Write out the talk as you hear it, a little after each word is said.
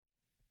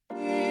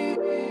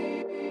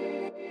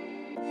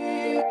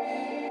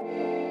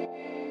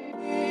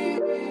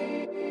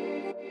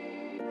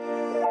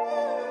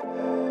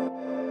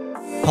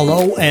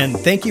Hello, and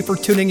thank you for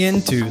tuning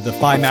in to the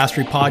Fi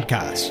Mastery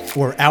Podcast,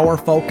 where our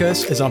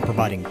focus is on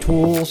providing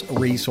tools,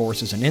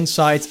 resources, and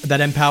insights that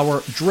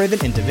empower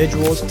driven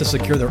individuals to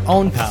secure their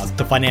own path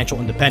to financial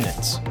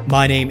independence.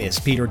 My name is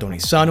Peter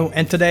Donisanu,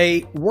 and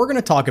today we're going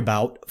to talk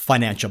about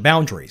financial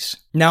boundaries.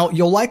 Now,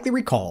 you'll likely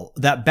recall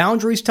that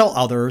boundaries tell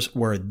others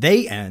where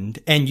they end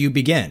and you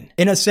begin.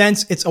 In a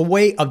sense, it's a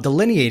way of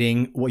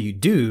delineating what you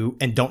do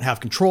and don't have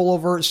control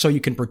over so you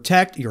can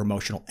protect your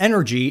emotional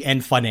energy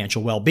and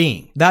financial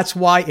well-being. That's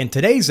why in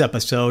today's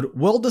episode,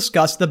 we'll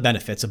discuss the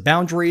benefits of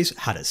boundaries,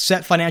 how to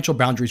set financial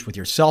boundaries with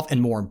yourself,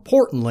 and more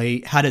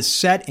importantly, how to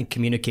set and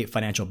communicate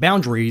financial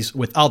boundaries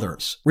with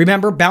others.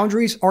 Remember,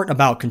 boundaries aren't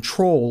about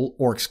control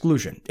or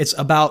exclusion. It's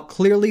about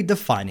clearly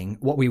defining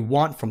what we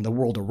want from the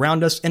world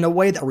around us in a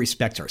way that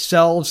respects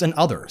ourselves and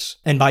others.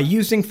 And by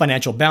using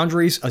financial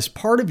boundaries as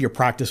part of your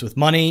practice with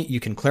money, you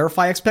can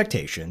clarify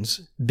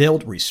expectations,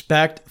 build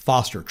respect,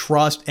 foster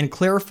trust, and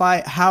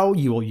clarify how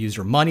you will use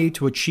your money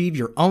to achieve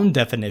your own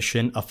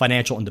definition of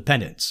financial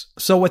independence.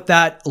 So with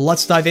that,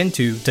 let's dive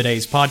into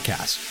today's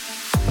podcast.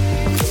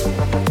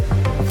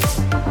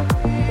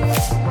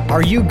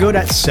 Are you good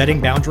at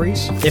setting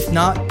boundaries? If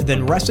not,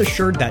 then rest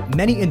assured that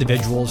many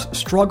individuals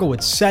struggle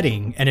with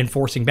setting and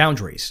enforcing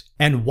boundaries.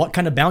 And what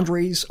kind of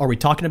boundaries are we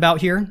talking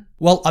about here?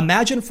 Well,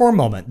 imagine for a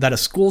moment that a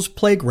school's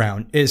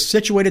playground is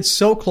situated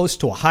so close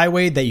to a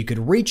highway that you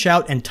could reach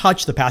out and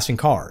touch the passing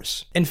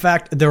cars. In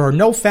fact, there are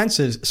no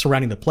fences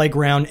surrounding the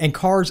playground and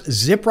cars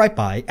zip right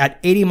by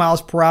at 80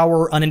 miles per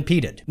hour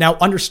unimpeded. Now,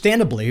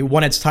 understandably,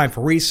 when it's time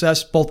for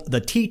recess, both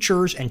the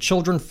teachers and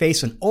children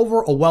face an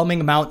overwhelming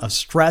amount of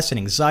stress and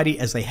anxiety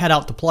as they head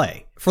out to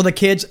play. For the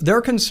kids,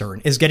 their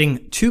concern is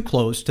getting too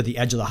close to the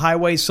edge of the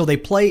highway, so they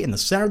play in the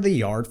center of the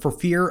yard for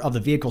fear of the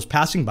vehicles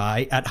passing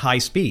by at high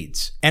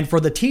speeds. And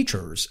for the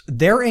teachers,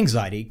 their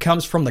anxiety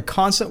comes from the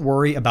constant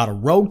worry about a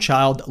rogue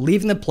child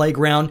leaving the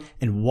playground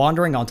and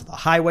wandering onto the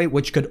highway,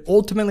 which could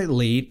ultimately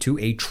lead to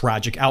a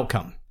tragic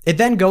outcome. It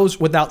then goes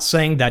without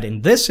saying that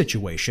in this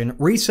situation,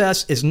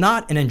 recess is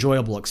not an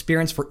enjoyable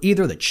experience for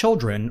either the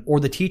children or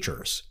the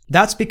teachers.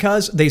 That's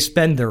because they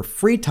spend their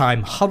free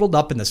time huddled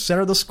up in the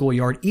center of the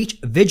schoolyard, each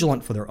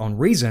vigilant for their own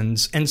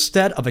reasons,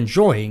 instead of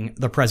enjoying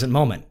the present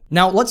moment.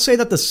 Now, let's say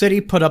that the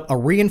city put up a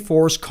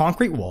reinforced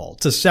concrete wall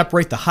to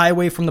separate the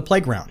highway from the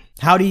playground.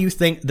 How do you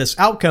think this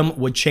outcome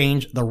would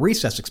change the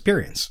recess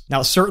experience?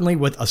 Now, certainly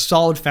with a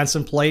solid fence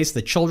in place,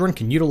 the children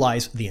can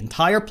utilize the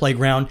entire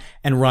playground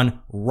and run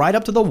right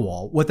up to the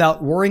wall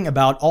without worrying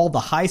about all the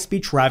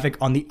high-speed traffic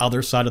on the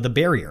other side of the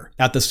barrier.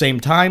 At the same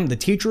time, the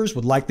teachers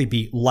would likely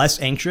be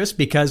less anxious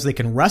because they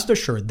can rest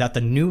assured that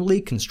the newly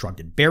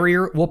constructed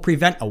barrier will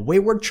prevent a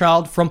wayward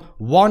child from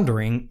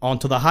wandering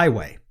onto the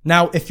highway.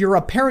 Now, if you're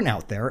a parent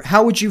out there,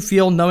 how would you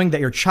feel knowing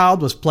that your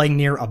child was playing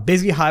near a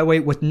busy highway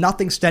with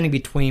nothing standing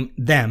between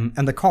them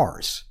and the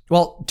cars?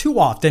 Well, too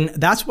often,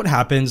 that's what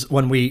happens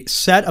when we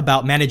set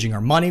about managing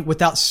our money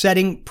without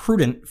setting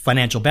prudent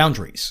financial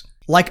boundaries.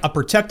 Like a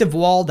protective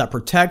wall that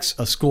protects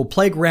a school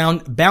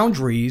playground,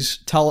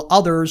 boundaries tell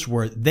others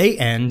where they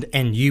end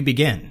and you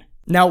begin.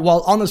 Now, while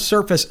on the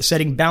surface,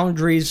 setting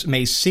boundaries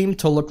may seem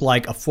to look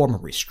like a form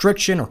of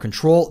restriction or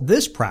control,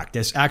 this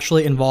practice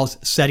actually involves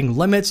setting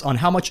limits on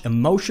how much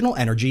emotional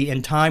energy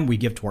and time we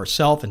give to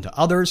ourselves and to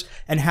others,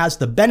 and has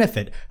the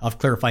benefit of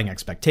clarifying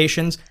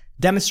expectations,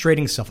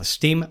 demonstrating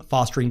self-esteem,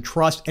 fostering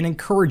trust, and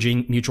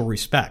encouraging mutual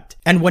respect.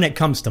 And when it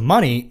comes to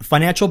money,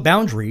 financial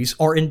boundaries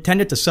are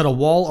intended to set a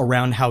wall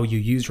around how you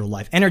use your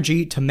life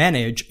energy to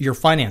manage your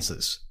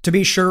finances. To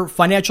be sure,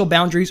 financial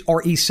boundaries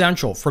are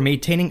essential for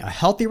maintaining a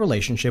healthy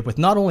relationship with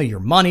not only your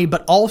money,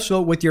 but also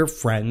with your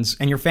friends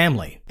and your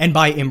family. And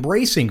by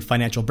embracing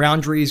financial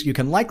boundaries, you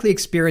can likely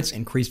experience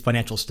increased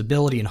financial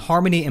stability and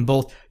harmony in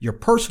both your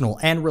personal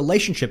and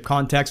relationship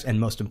context, and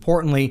most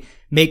importantly,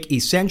 make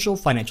essential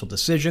financial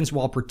decisions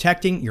while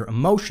protecting your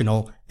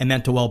emotional and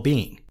mental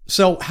well-being.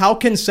 So how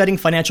can setting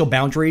financial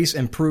boundaries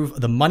improve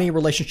the money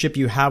relationship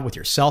you have with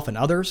yourself and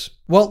others?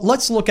 Well,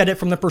 let's look at it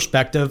from the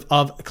perspective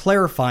of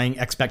clarifying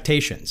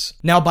expectations.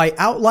 Now, by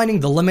outlining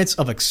the limits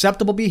of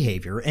acceptable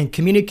behavior and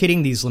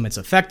communicating these limits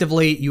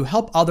effectively, you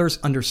help others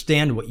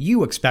understand what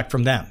you expect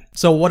from them.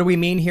 So what do we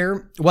mean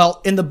here?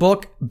 Well, in the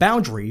book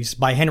Boundaries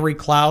by Henry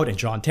Cloud and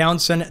John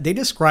Townsend, they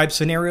describe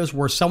scenarios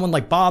where someone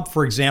like Bob,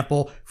 for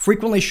example,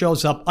 frequently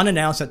shows up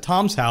unannounced at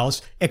Tom's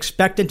house,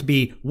 expectant to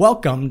be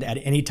welcomed at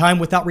any time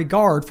without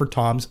regard for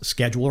Tom's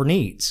schedule or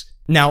needs.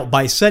 Now,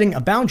 by setting a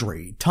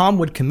boundary, Tom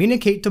would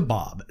communicate to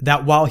Bob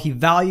that while he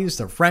values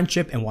their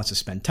friendship and wants to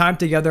spend time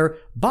together,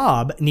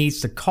 Bob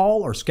needs to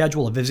call or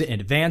schedule a visit in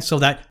advance so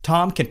that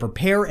Tom can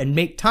prepare and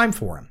make time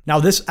for him. Now,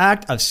 this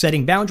act of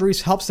setting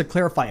boundaries helps to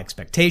clarify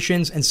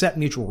expectations and set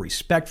mutual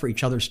respect for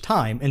each other's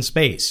time and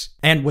space.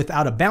 And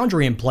without a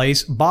boundary in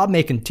place, Bob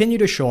may continue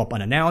to show up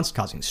unannounced,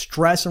 causing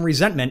stress and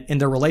resentment in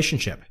their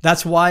relationship.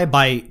 That's why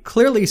by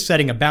clearly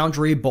setting a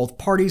boundary, both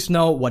parties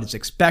know what is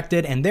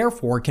expected and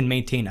therefore can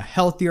maintain a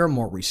healthier,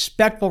 more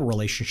respectful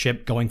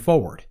relationship going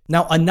forward.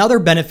 Now, another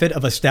benefit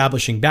of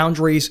establishing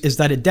boundaries is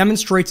that it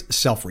demonstrates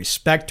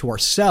self-respect to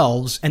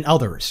ourselves and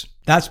others.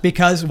 That's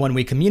because when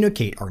we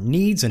communicate our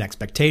needs and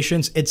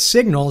expectations, it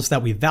signals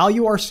that we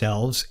value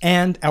ourselves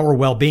and our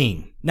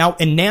well-being. Now,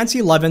 in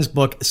Nancy Levin's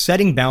book,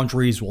 Setting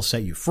Boundaries Will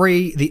Set You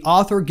Free, the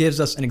author gives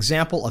us an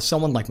example of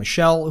someone like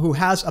Michelle who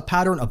has a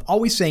pattern of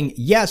always saying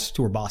yes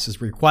to her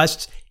boss's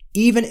requests,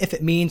 even if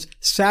it means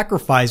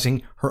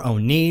sacrificing her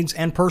own needs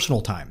and personal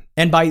time.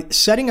 And by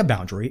setting a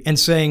boundary and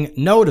saying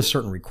no to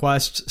certain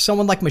requests,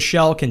 someone like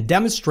Michelle can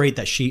demonstrate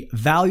that she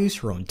values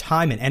her own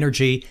time and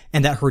energy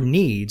and that her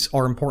needs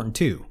are important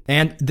too.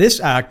 And this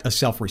act of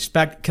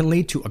self-respect can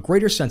lead to a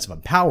greater sense of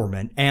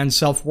empowerment and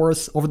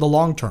self-worth over the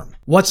long term.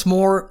 What's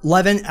more,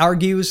 Levin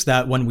argues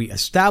that when we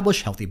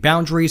establish healthy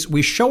boundaries,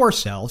 we show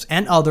ourselves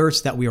and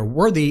others that we are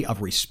worthy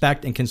of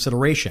respect and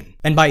consideration.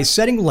 And by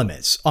setting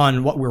limits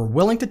on what we're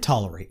willing to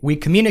tolerate, we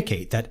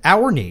communicate that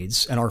our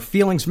needs and our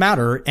feelings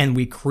matter, and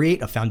we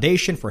create a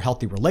foundation for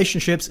healthy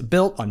relationships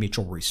built on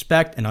mutual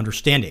respect and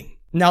understanding.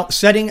 Now,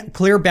 setting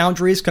clear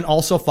boundaries can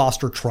also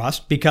foster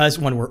trust because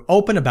when we're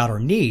open about our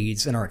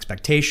needs and our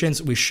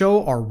expectations, we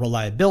show our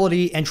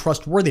reliability and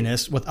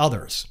trustworthiness with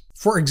others.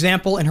 For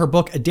example, in her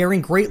book,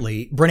 Daring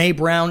Greatly, Brené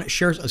Brown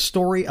shares a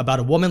story about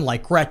a woman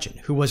like Gretchen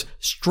who was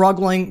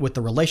struggling with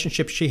the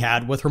relationship she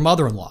had with her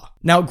mother-in-law.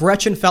 Now,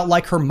 Gretchen felt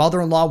like her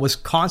mother-in-law was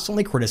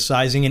constantly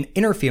criticizing and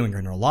interfering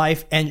in her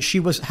life, and she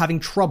was having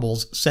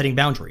troubles setting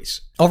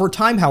boundaries. Over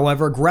time,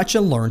 however,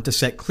 Gretchen learned to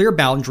set clear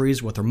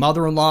boundaries with her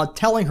mother-in-law,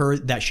 telling her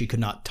that she could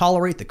not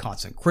tolerate the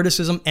constant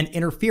criticism and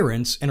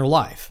interference in her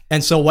life.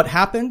 And so what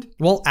happened?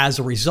 Well, as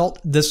a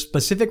result, this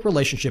specific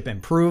relationship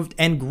improved,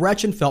 and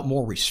Gretchen felt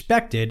more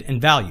respected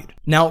and valued.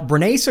 Now,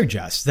 Brené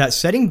suggests that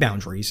setting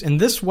boundaries in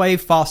this way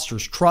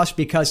fosters trust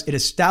because it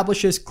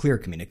establishes clear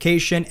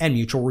communication and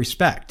mutual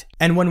respect.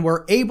 And when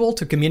we're able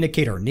to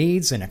communicate our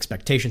needs and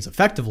expectations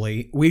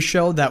effectively, we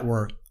show that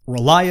we're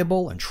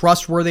reliable and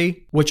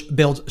trustworthy, which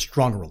builds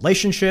stronger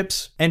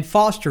relationships and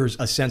fosters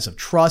a sense of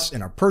trust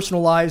in our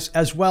personal lives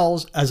as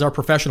well as our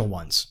professional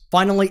ones.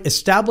 Finally,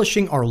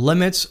 establishing our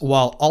limits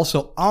while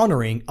also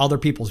honoring other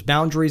people's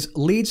boundaries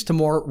leads to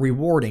more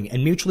rewarding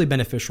and mutually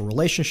beneficial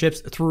relationships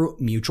through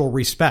mutual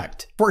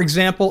respect. For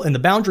example, in the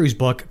Boundaries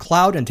book,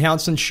 Cloud and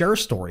Townsend share a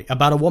story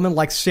about a woman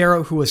like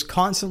Sarah who was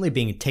constantly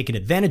being taken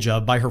advantage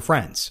of by her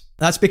friends.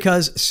 That's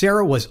because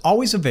Sarah was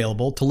always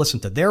available to listen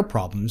to their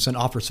problems and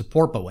offer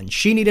support, but when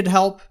she needed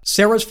help,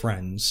 Sarah's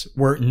friends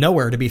were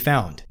nowhere to be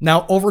found.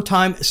 Now, over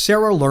time,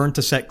 Sarah learned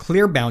to set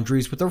clear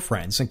boundaries with her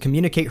friends and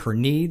communicate her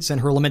needs and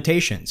her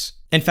limitations.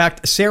 In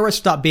fact, Sarah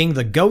stopped being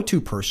the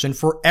go-to person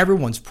for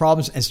everyone's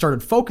problems and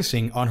started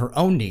focusing on her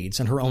own needs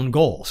and her own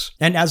goals.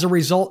 And as a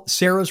result,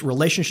 Sarah's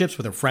relationships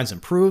with her friends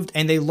improved,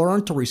 and they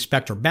learned to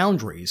respect her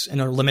boundaries and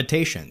her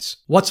limitations.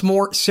 What's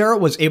more, Sarah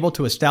was able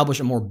to establish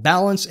a more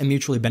balanced and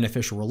mutually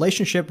beneficial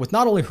relationship with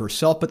not only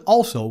herself, but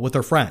also with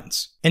her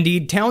friends.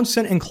 Indeed,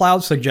 Townsend and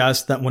Cloud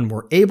suggest that when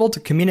we're able to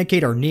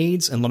communicate our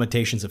needs and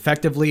limitations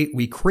effectively,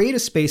 we create a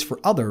space for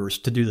others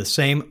to do the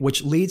same,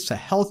 which leads to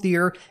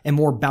healthier and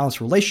more balanced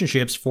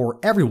relationships for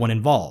everyone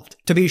involved.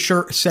 To be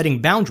sure,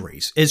 setting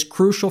boundaries is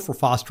crucial for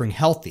fostering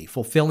healthy,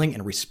 fulfilling,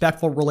 and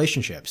respectful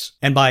relationships.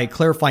 And by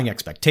clarifying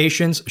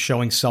expectations,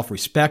 showing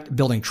self-respect,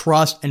 building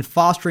trust, and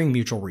fostering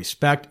mutual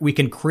respect, we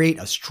can create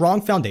a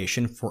strong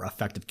foundation for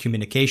effective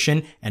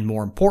communication and,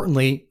 more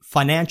importantly,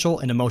 financial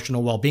and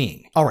emotional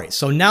well-being. Alright,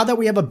 so now that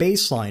we have a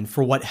baseline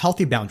for what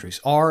healthy boundaries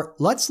are,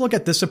 let's look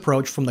at this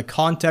approach from the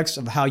context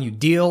of how you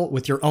deal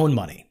with your own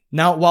money.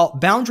 Now, while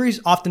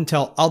boundaries often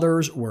tell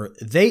others where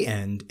they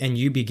end and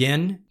you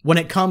begin, when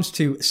it comes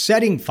to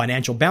setting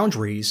financial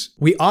boundaries,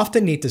 we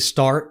often need to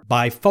start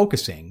by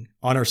focusing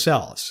on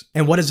ourselves.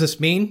 And what does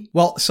this mean?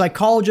 Well,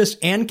 psychologist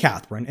Anne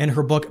Catherine, in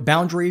her book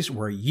Boundaries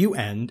Where You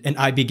End and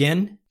I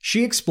Begin,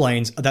 she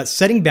explains that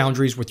setting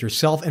boundaries with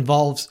yourself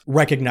involves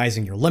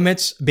recognizing your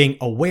limits, being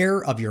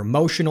aware of your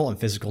emotional and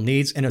physical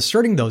needs, and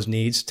asserting those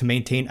needs to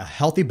maintain a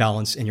healthy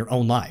balance in your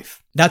own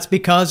life. That's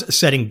because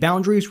setting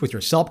boundaries with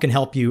yourself can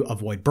help you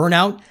avoid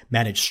burnout,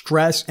 manage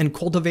stress, and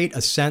cultivate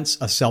a sense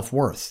of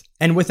self-worth.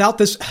 And without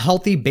this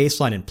healthy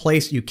baseline in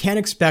place, you can't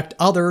expect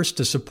others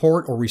to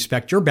support or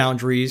respect your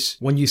boundaries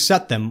when you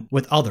set them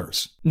with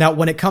others. Now,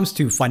 when it comes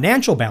to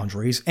financial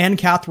boundaries, Anne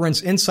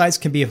Catherine's insights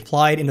can be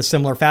applied in a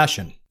similar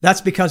fashion. That's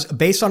because,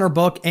 based on her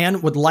book,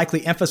 Anne would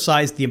likely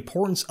emphasize the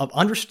importance of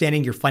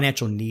understanding your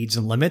financial needs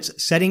and limits,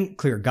 setting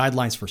clear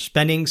guidelines for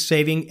spending,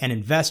 saving, and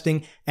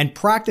investing, and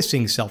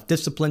practicing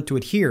self-discipline to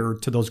adhere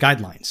to those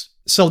guidelines.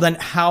 So then,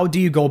 how do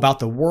you go about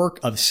the work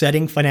of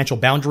setting financial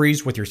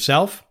boundaries with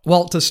yourself?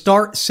 Well, to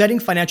start, setting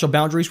financial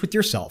boundaries with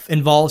yourself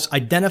involves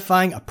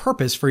identifying a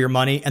purpose for your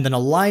money and then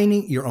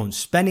aligning your own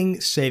spending,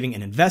 saving,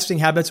 and investing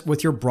habits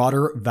with your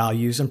broader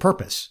values and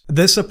purpose.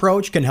 This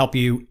approach can help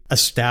you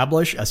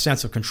establish a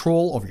sense of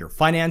control over your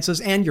finances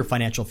and your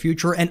financial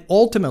future, and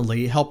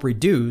ultimately help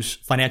reduce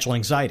financial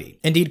anxiety.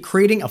 Indeed,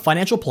 creating a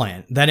financial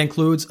plan that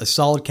includes a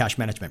solid cash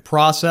management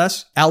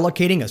process,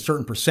 allocating a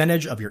certain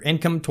percentage of your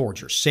income towards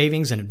your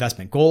savings and investing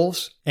investment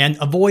goals, and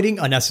avoiding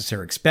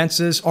unnecessary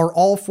expenses are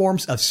all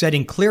forms of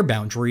setting clear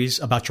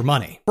boundaries about your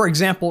money. For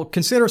example,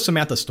 consider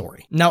Samantha's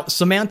story. Now,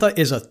 Samantha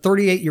is a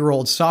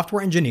 38-year-old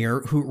software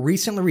engineer who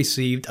recently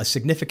received a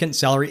significant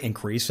salary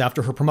increase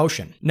after her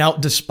promotion. Now,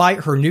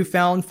 despite her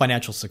newfound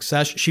financial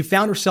success, she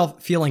found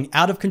herself feeling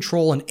out of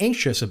control and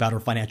anxious about her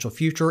financial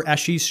future as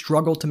she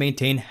struggled to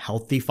maintain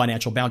healthy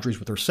financial boundaries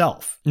with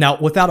herself. Now,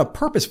 without a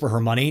purpose for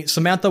her money,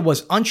 Samantha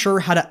was unsure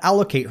how to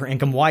allocate her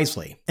income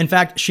wisely. In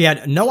fact, she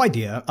had no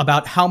idea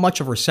about how much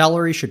of her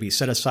salary should be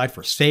set aside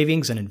for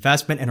savings and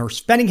investment, and her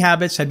spending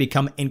habits had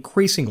become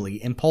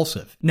increasingly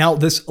impulsive. Now,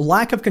 this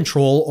lack of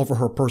control over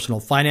her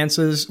personal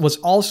finances was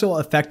also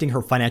affecting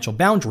her financial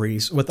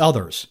boundaries with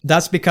others.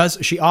 That's because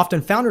she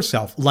often found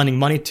herself lending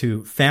money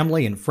to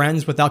family and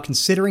friends without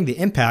considering the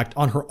impact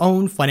on her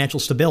own financial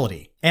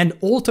stability. And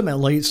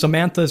ultimately,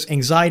 Samantha's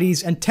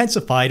anxieties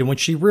intensified when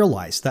she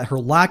realized that her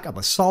lack of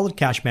a solid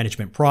cash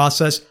management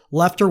process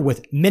left her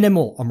with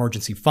minimal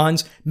emergency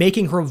funds,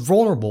 making her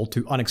vulnerable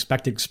to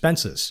unexpected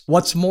expenses.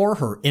 What's more,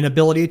 her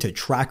inability to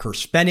track her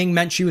spending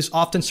meant she was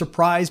often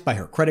surprised by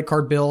her credit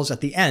card bills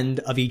at the end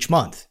of each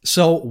month.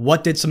 So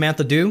what did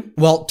Samantha do?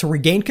 Well, to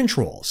regain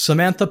control,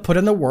 Samantha put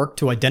in the work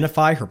to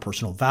identify her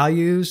personal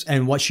values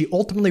and what she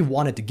ultimately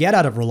wanted to get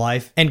out of her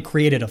life, and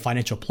created a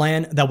financial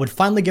plan that would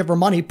finally give her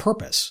money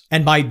purpose.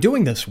 And by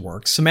doing this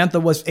work, Samantha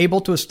was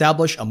able to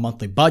establish a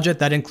monthly budget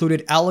that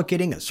included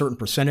allocating a certain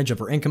percentage of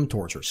her income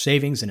towards her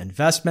savings and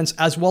investments,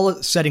 as well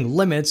as setting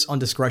limits on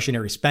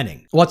discretionary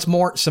spending. What's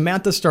more,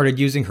 Samantha started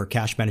using her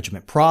cash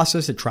management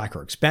process to track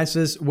her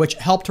expenses, which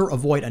helped her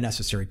avoid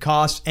unnecessary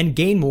costs and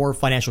gain more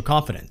financial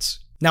confidence.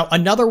 Now,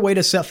 another way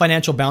to set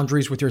financial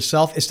boundaries with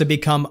yourself is to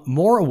become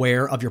more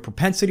aware of your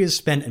propensity to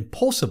spend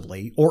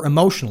impulsively or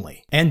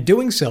emotionally. And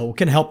doing so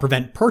can help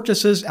prevent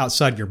purchases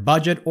outside your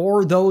budget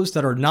or those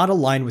that are not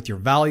aligned with your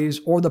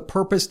values or the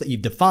purpose that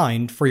you've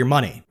defined for your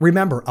money.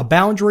 Remember, a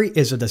boundary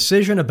is a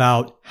decision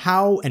about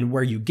how and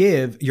where you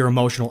give your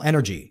emotional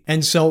energy.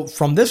 And so,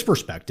 from this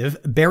perspective,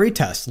 Barry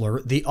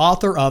Tesler, the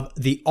author of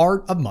The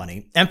Art of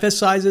Money,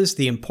 emphasizes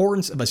the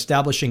importance of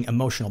establishing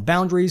emotional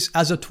boundaries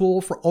as a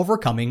tool for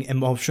overcoming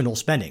emotional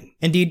spending.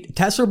 Indeed,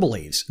 Tesler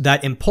believes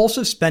that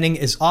impulsive spending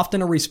is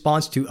often a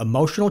response to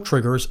emotional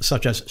triggers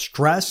such as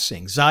stress,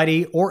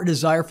 anxiety, or a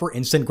desire for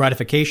instant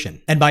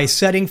gratification. And by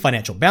setting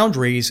financial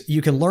boundaries,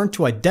 you can learn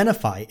to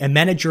identify and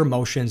manage your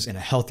emotions in a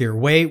healthier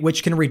way,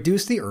 which can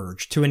reduce the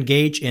urge to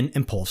engage in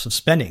impulsive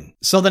spending.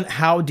 So then,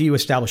 how do you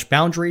establish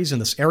boundaries in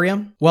this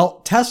area?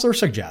 Well, Tesler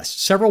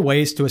suggests several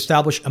ways to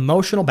establish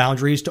emotional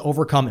boundaries to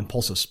overcome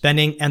impulsive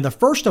spending, and the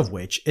first of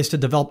which is to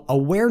develop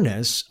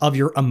awareness of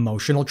your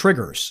emotional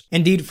triggers.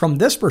 Indeed, from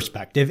this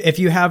perspective, if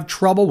you have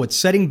trouble with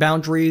setting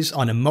boundaries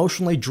on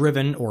emotionally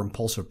driven or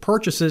impulsive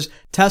purchases,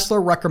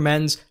 Tesler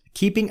recommends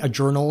keeping a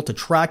journal to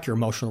track your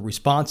emotional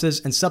responses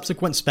and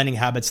subsequent spending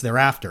habits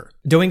thereafter.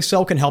 Doing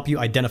so can help you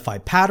identify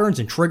patterns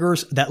and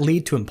triggers that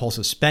lead to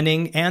impulsive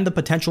spending and the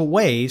potential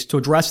ways to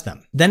address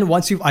them. Then,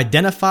 once you've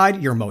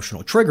identified your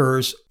emotional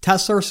triggers,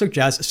 Tesler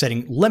suggests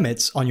setting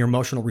limits on your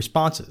emotional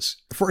responses.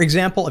 For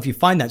example, if you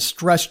find that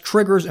stress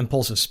triggers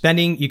impulsive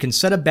spending, you can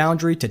set a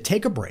boundary to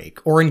take a break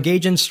or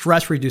engage in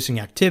stress-reducing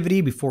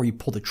activity before you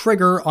pull the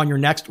trigger on your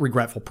next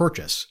regretful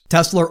purchase.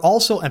 Tesler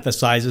also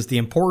emphasizes the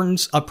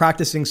importance of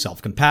practicing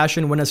self-compassion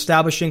when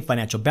establishing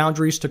financial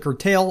boundaries to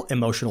curtail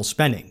emotional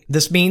spending.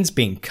 This means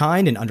being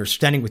kind and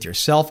understanding with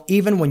yourself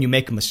even when you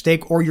make a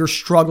mistake or you're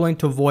struggling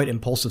to avoid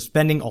impulsive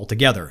spending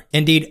altogether.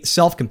 Indeed,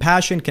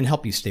 self-compassion can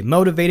help you stay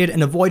motivated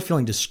and avoid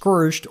feeling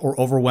discouraged or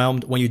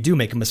overwhelmed when you do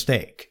make a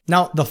mistake.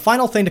 Now, the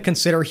final thing to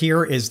consider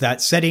here is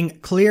that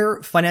setting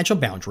clear financial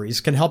boundaries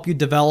can help you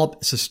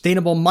develop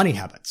sustainable money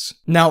habits.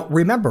 Now,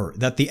 remember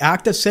that the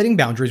act of setting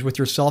boundaries with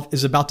yourself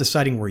is about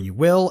deciding where you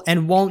will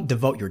and won't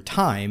devote your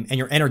time and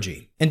your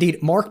energy.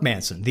 Indeed, Mark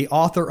Manson, the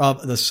author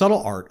of The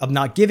Subtle Art of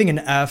Not Giving an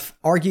F,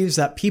 argues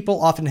that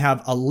people often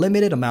have a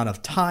limited amount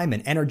of time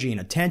and energy and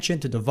attention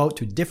to devote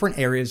to different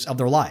areas of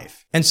their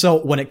life. And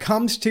so when it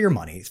comes to your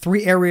money,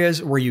 3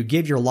 areas where you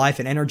give your life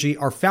and energy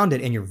are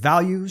founded in your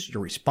values,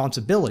 your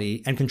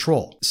responsibility, and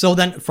control. So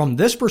then, from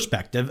this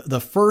perspective,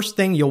 the first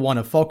thing you'll want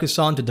to focus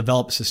on to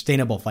develop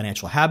sustainable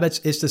financial habits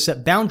is to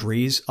set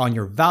boundaries on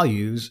your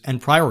values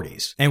and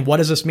priorities. And what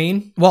does this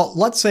mean? Well,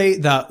 let's say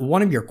that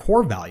one of your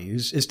core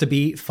values is to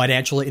be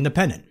financially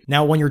independent.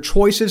 Now, when your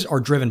choices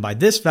are driven by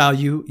this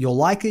value, you'll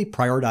likely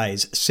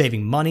prioritize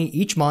saving money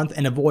each month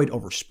and avoid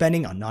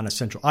overspending on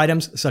non-essential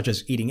items such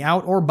as eating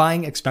out or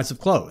buying expensive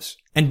clothes.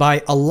 And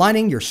by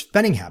aligning your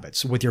spending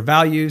habits with your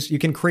values, you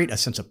can create a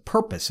sense of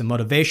purpose and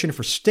motivation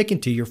for sticking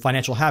to your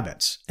financial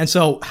habits. And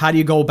so, how do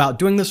you go about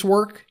doing this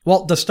work?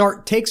 Well, to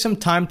start, take some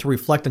time to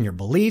reflect on your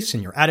beliefs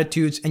and your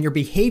attitudes and your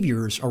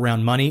behaviors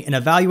around money and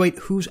evaluate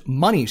whose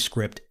money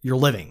script you're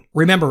living.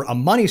 Remember, a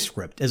money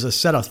script is a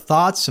set of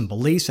thoughts and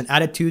beliefs and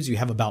attitudes you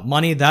have about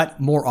money that,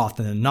 more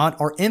often than not,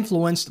 are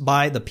influenced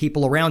by the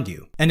people around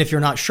you. And if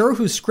you're not sure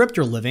whose script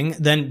you're living,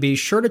 then be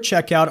sure to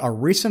check out our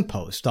recent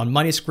post on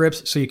money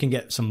scripts so you can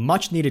get some much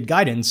much needed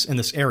guidance in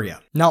this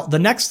area. Now, the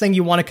next thing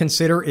you want to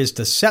consider is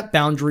to set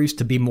boundaries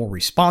to be more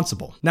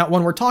responsible. Now,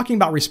 when we're talking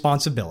about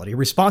responsibility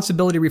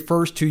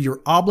refers to your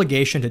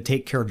obligation to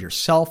take care of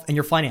yourself and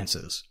your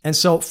finances. And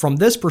so from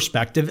this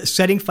perspective,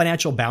 setting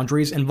financial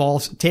boundaries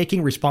involves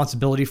taking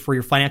responsibility for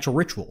your financial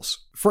rituals.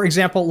 For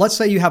example, let's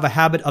say you have a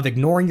habit of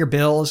ignoring your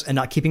bills and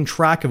not keeping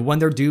track of when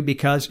they're due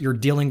because you're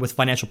dealing with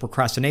financial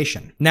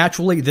procrastination.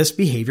 Naturally, this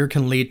behavior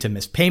can lead to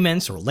missed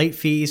payments or late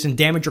fees and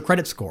damage your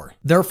credit score.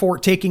 Therefore,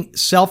 taking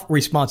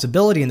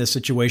self-responsibility in this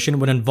situation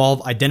would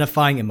involve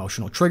identifying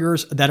emotional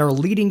triggers that are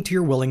leading to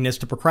your willingness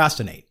to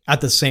procrastinate.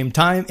 At the same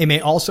time, it may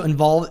also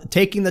involve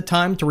taking the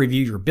time to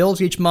review your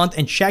bills each month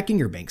and checking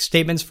your bank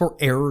statements for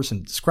errors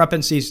and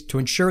discrepancies to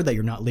ensure that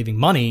you're not leaving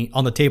money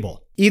on the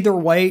table. Either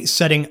way,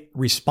 setting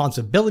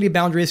responsibility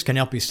boundaries can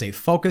help you stay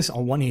focused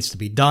on what needs to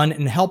be done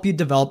and help you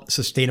develop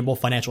sustainable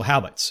financial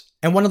habits.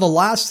 And one of the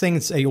last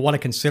things that you want to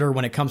consider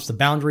when it comes to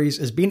boundaries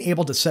is being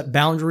able to set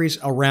boundaries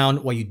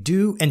around what you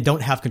do and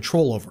don't have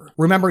control over.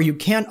 Remember, you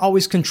can't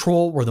always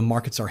control where the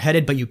markets are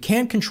headed, but you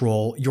can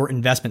control your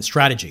investment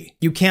strategy.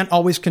 You can't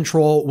always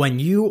control when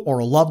you or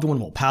a loved one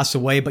will pass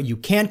away, but you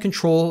can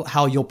control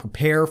how you'll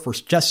prepare for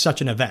just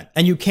such an event.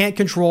 And you can't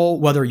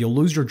control whether you'll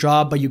lose your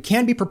job, but you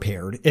can be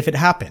prepared if it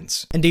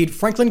happens. Indeed,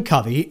 Franklin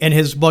Covey, in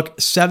his book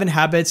 7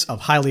 Habits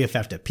of Highly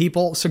Effective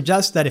People,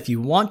 suggests that if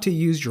you want to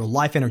use your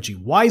life energy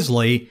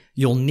wisely,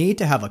 you'll need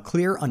to have a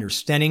clear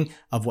understanding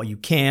of what you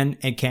can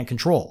and can't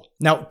control.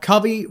 Now,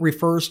 Covey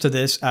refers to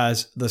this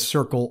as the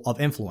circle of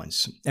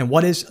influence. And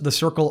what is the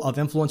circle of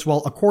influence?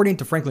 Well, according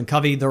to Franklin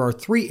Covey, there are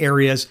 3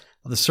 areas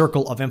of the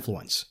circle of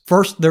influence.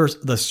 First, there's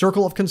the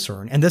circle of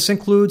concern, and this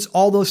includes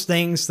all those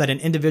things that an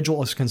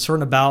individual is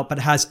concerned about but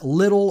has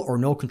little or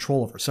no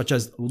control over, such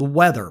as the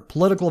weather,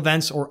 political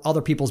events, or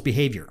other people's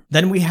behavior.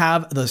 Then we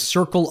have the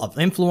circle of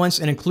influence,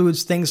 and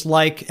includes things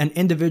like an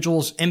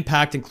individual's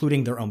impact,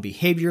 including their own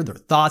behavior, their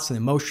thoughts and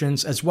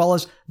emotions, as well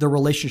as their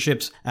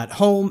relationships at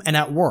home and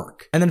at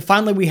work. And then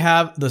finally, we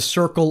have the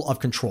circle of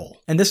control,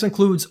 and this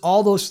includes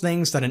all those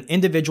things that an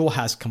individual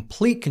has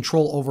complete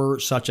control over,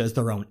 such as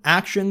their own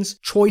actions,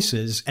 choices,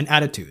 and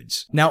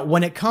attitudes. Now,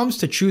 when it comes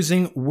to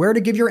choosing where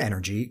to give your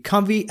energy,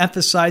 Covey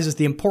emphasizes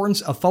the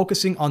importance of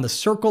focusing on the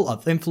circle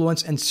of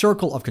influence and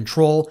circle of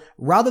control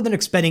rather than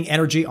expending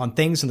energy on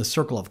things in the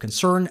circle of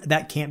concern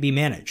that can't be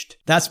managed.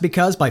 That's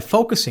because by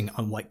focusing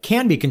on what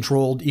can be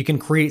controlled, you can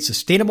create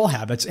sustainable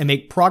habits and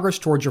make progress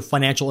towards your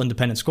financial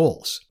independence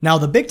goals. Now,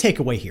 the big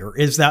takeaway here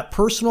is that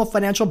personal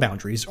financial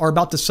boundaries are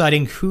about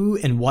deciding who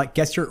and what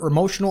gets your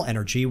emotional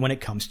energy when it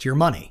comes to your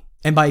money.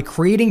 And by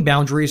creating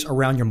boundaries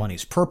around your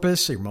money's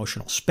purpose, your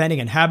emotional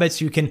spending and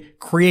habits, you can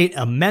create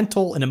a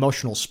mental and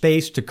emotional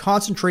space to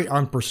concentrate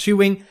on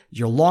pursuing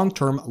your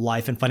long-term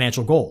life and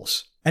financial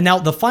goals. And now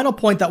the final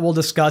point that we'll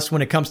discuss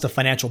when it comes to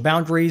financial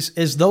boundaries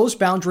is those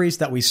boundaries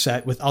that we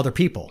set with other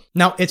people.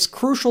 Now, it's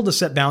crucial to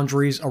set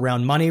boundaries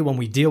around money when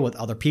we deal with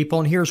other people,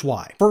 and here's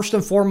why. First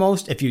and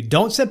foremost, if you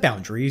don't set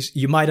boundaries,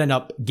 you might end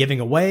up giving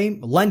away,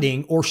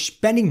 lending, or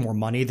spending more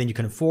money than you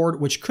can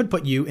afford, which could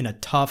put you in a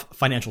tough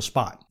financial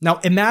spot. Now,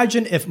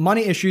 imagine if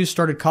money issues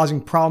started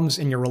causing problems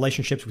in your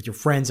relationships with your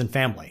friends and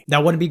family.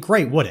 That wouldn't be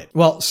great, would it?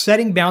 Well,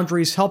 setting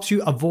boundaries helps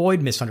you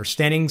avoid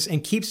misunderstandings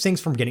and keeps things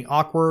from getting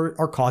awkward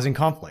or causing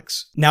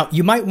conflicts. Now,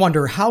 you might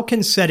wonder, how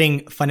can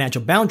setting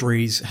financial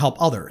boundaries help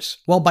others?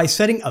 Well, by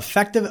setting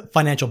effective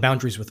financial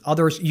boundaries with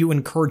others, you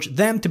encourage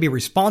them to be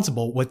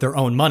responsible with their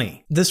own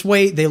money. This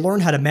way, they learn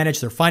how to manage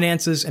their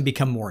finances and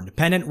become more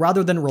independent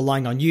rather than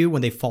relying on you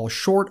when they fall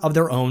short of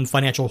their own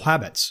financial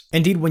habits.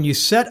 Indeed, when you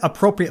set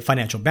appropriate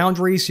financial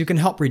boundaries, you can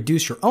help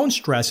reduce your own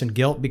stress and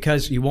guilt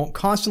because you won't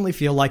constantly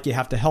feel like you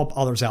have to help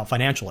others out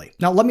financially.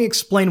 Now, let me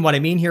explain what I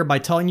mean here by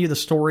telling you the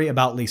story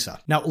about Lisa.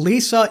 Now,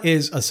 Lisa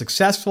is a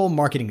successful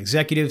marketing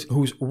executive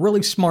who's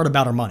really smart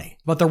about her money.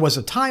 But there was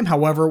a time,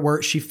 however,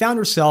 where she found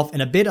herself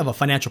in a bit of a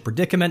financial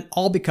predicament,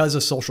 all because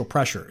of social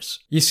pressures.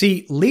 You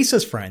see,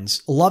 Lisa's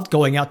friends loved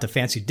going out to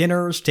fancy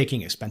dinners,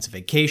 taking expensive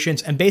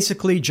vacations, and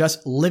basically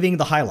just living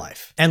the high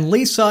life. And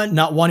Lisa,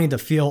 not wanting to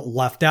feel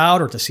left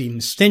out or to seem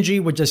stingy,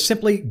 would just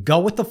simply go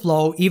with the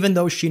flow, even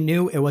though she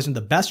knew it wasn't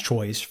the best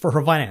choice for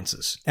her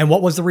finances. And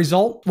what was the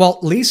result? Well,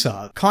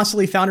 Lisa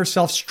constantly found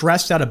herself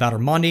stressed out about her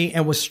money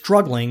and was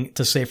struggling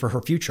to save for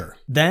her future.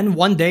 Then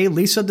one day,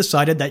 Lisa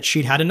decided that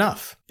she'd had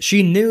enough.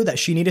 She knew that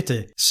she needed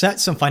to set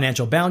some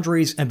financial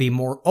boundaries and be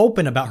more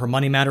open about her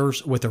money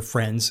matters with her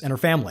friends and her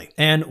family.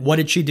 And what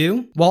did she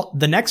do? Well,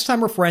 the next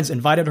time her friends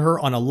invited her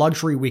on a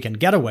luxury weekend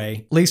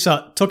getaway,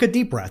 Lisa took a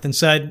deep breath and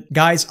said,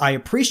 "Guys, I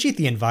appreciate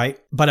the invite,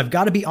 but I've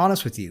got to be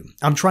honest with you.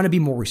 I'm trying to be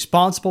more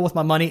responsible with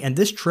my money, and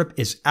this trip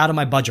is out of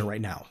my budget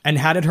right now." And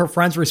how did her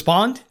friends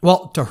respond?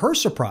 Well, to her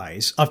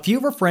surprise, a few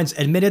of her friends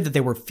admitted that they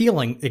were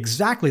feeling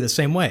exactly the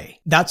same way.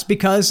 That's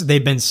because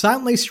they've been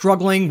silently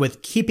struggling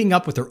with keeping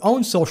up with their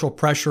own social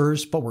pressures,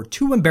 but were were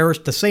too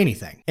embarrassed to say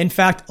anything. In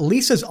fact,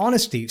 Lisa's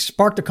honesty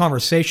sparked a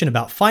conversation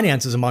about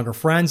finances among her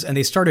friends, and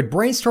they started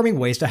brainstorming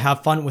ways to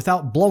have fun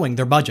without blowing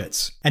their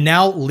budgets. And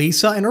now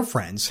Lisa and her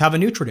friends have a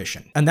new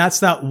tradition, and that's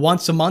that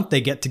once a month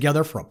they get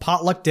together for a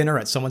potluck dinner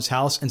at someone's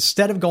house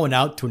instead of going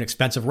out to an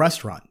expensive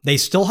restaurant. They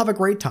still have a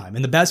great time,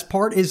 and the best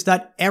part is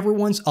that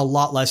everyone's a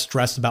lot less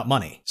stressed about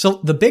money. So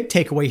the big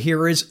takeaway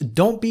here is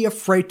don't be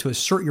afraid to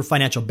assert your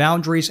financial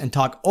boundaries and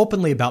talk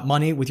openly about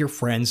money with your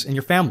friends and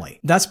your family.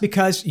 That's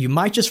because you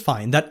might just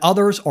find that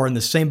others are in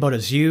the same boat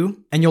as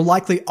you, and you'll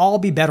likely all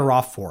be better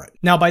off for it.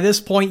 Now, by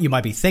this point, you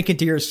might be thinking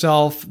to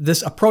yourself,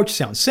 this approach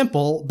sounds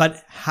simple,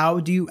 but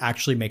how do you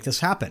actually make this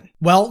happen?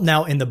 Well,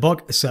 now in the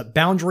book, Set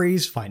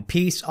Boundaries, Find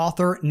Peace,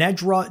 author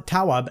Nedra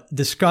Tawwab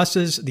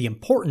discusses the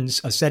importance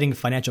of setting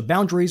financial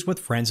boundaries with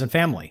friends and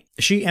family.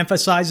 She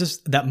emphasizes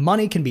that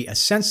money can be a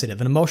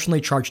sensitive and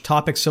emotionally charged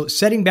topic, so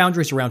setting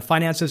boundaries around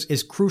finances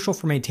is crucial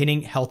for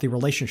maintaining healthy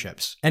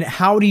relationships. And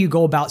how do you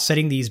go about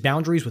setting these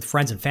boundaries with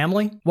friends and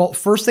family? Well,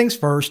 first things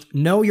first,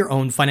 know your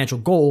own financial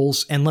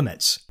goals and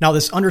limits. Now,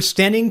 this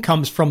understanding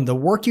comes from the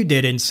work you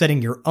did in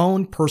setting your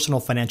own personal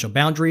financial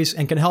boundaries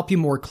and can help you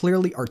more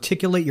clearly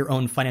articulate your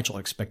own financial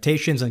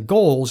expectations and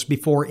goals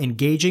before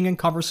engaging in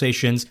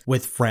conversations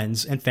with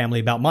friends and family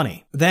about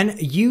money. Then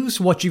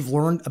use what you've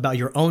learned about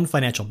your own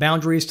financial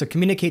boundaries to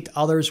communicate to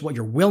others what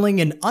you're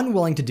willing and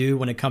unwilling to do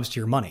when it comes to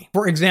your money.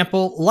 For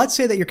example, let's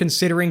say that you're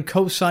considering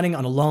co-signing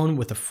on a loan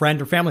with a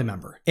friend or family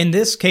member. In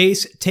this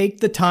case, take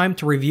the time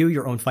to review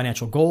your own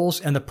financial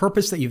goals and the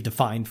purpose that you've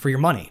defined for your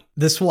money.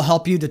 This will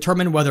help you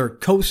determine whether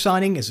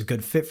co-signing is a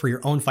good fit for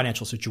your own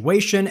financial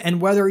situation and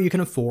whether you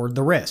can afford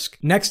the risk.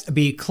 Next,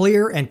 be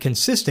clear and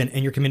consistent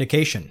in your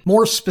communication.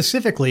 More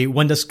specifically,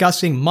 when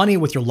discussing money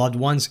with your loved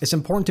ones, it's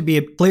important to be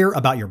clear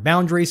about your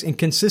boundaries and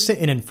consistent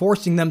in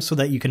enforcing them so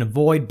that you can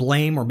avoid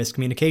blame or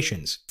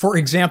miscommunications. For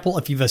example,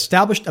 if you've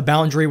established a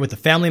boundary with a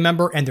family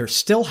member and they're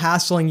still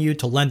hassling you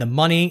to lend them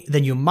money,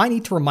 then you might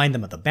need to remind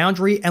them of the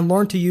boundary and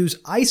learn to use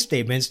I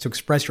statements to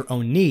express your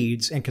own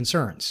needs and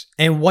concerns.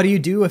 And what do you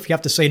do if you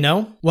have to say no?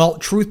 Well,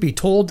 truth be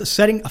told,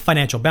 setting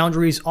financial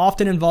boundaries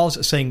often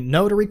involves saying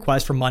no to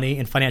requests for money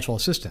and financial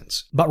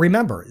assistance. But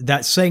remember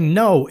that saying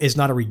no is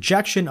not a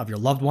rejection of your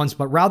loved ones,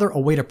 but rather a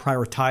way to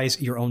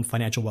prioritize your own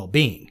financial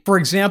well-being. For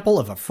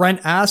example, if a friend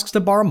asks to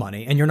borrow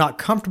money and you're not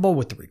comfortable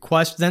with the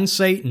request, then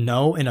say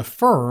no in a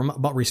firm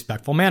but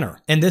respectful manner.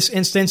 In this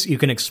instance, you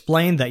can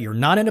explain that you're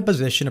not in a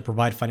position to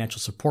provide financial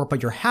support,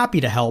 but you're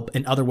happy to help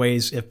in other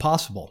ways if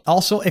possible.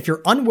 Also, if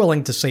you're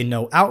unwilling to say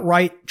no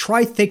outright,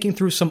 try thinking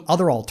through some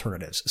other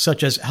alternatives,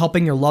 such as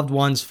helping your loved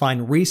ones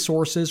find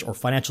resources or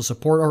financial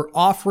support or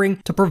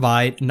offering to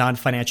provide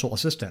non-financial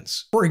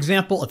assistance. For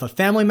example, if a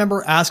family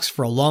member asks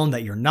for a loan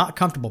that you're not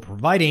comfortable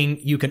providing,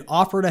 you can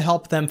offer to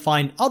help them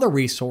find other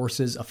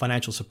resources of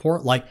financial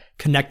support, like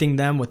connecting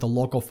them with a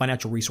local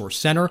financial resource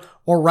center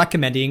or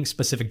recommending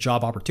specific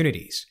job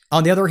opportunities.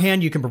 On the other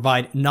hand, you can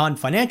provide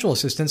non-financial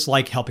assistance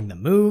like helping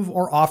them move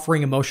or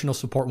offering emotional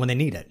support when they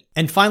need it.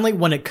 And finally,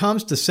 when it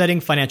comes to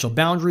setting financial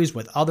boundaries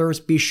with others,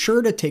 be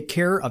sure to take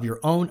care of your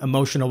own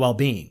emotional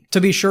well-being.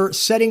 To be sure,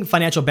 setting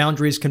financial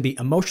boundaries can be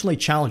emotionally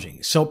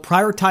challenging, so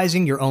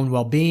prioritizing your own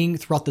well-being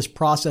throughout this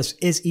process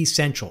is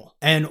essential.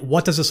 And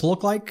what does this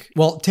look like?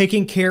 Well,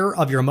 taking care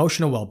of your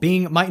emotional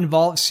well-being might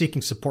involve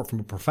seeking support from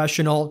a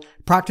professional,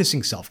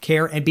 practicing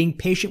self-care, and being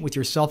patient with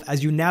yourself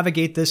as you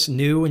navigate this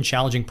new and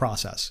challenging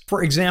process.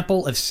 For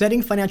example, if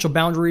setting financial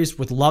boundaries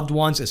with loved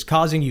ones is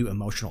causing you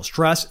emotional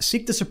stress,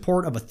 seek the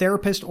support of a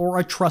therapist or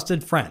a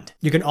trusted friend.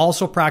 You can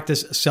also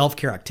practice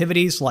self-care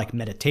activities like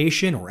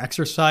meditation or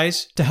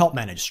exercise to help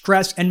manage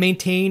stress and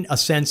maintain a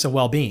sense of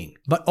well-being.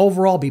 But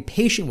overall, be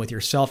patient with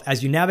yourself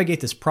as you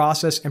navigate this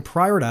process and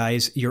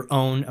prioritize your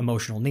own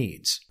emotional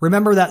needs.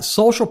 Remember that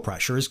social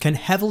pressures can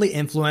heavily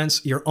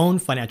influence your own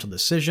financial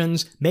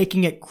decisions,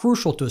 making it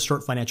crucial to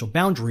assert financial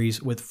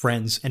boundaries with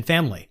friends and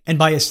family. And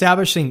by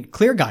establishing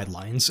clear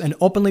guidelines and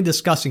openly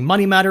discussing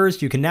money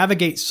matters, you can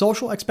navigate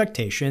social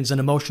expectations and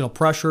emotional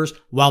pressures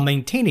while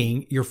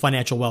maintaining your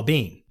financial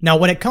well-being. Now,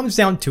 when it comes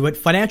down to it,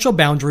 financial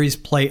boundaries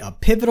play a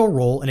pivotal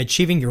role in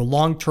achieving your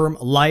long-term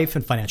life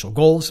and financial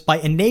goals by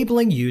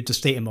enabling you to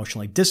stay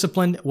emotionally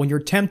disciplined when you're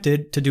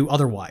tempted to do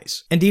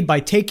otherwise. Indeed,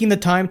 by taking the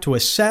time to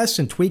assess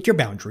and tweak your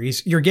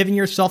boundaries, you're giving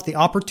yourself the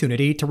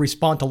opportunity to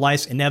respond to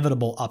life's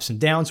inevitable ups and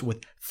downs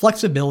with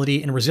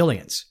flexibility and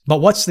resilience. But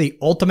what's the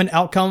ultimate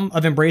outcome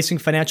of embracing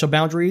financial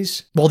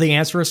boundaries? Well, the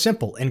answer is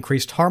simple: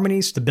 increased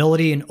harmony,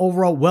 stability, and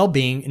overall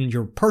well-being in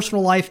your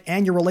personal life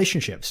and your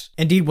relationships.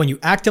 Indeed, when you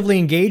actively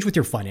engage with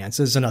your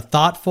finances in a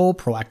thoughtful,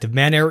 proactive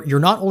manner, you're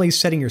not only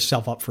setting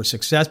yourself up for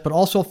success, but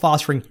also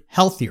fostering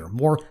healthier,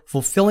 more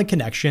fulfilling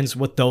connections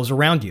with those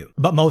around you.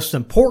 But most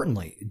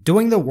importantly,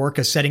 doing the work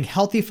of setting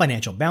healthy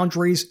financial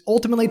boundaries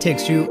ultimately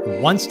takes you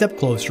one step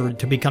closer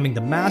to becoming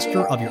the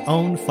master of your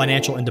own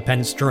financial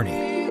independence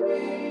journey.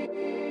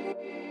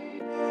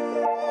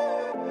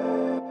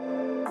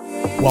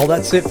 Well,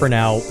 that's it for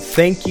now.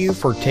 Thank you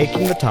for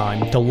taking the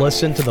time to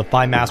listen to the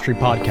FiMastery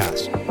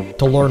podcast.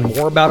 To learn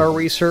more about our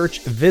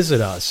research, visit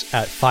us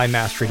at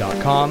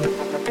FiMastery.com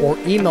or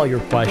email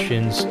your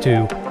questions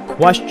to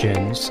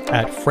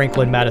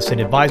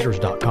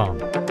questions@franklinmadisonadvisors.com.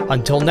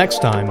 Until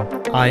next time,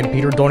 I'm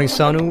Peter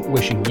Donisanu,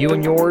 wishing you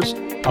and yours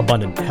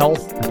abundant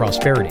health and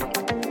prosperity.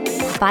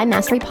 Five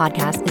Mastery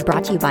Podcast is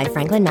brought to you by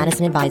Franklin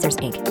Madison Advisors,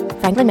 Inc.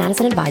 Franklin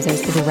Madison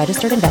Advisors is a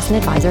registered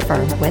investment advisor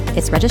firm with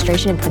its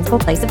registration and principal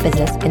place of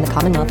business in the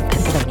Commonwealth of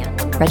Pennsylvania.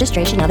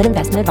 Registration of an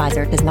investment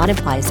advisor does not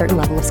imply a certain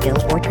level of skill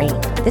or training.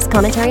 This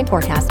commentary and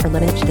forecast are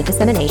limited to the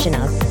dissemination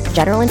of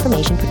general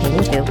information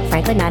pertaining to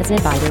Franklin Madison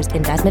Advisors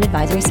investment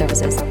advisory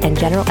services and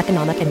general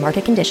economic and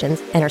market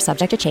conditions and are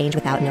subject to change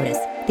without notice.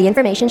 The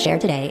information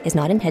shared today is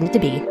not intended to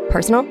be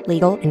personal,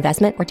 legal,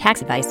 investment, or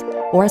tax advice,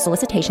 or a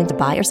solicitation to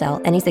buy or sell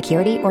any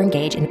security or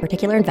engage in a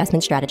particular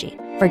investment strategy.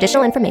 For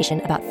additional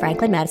information about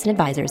Franklin Madison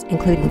Advisors,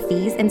 including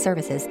fees and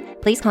services,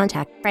 please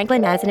contact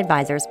Franklin Madison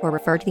Advisors or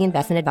refer to the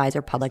Investment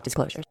Advisor public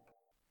disclosures.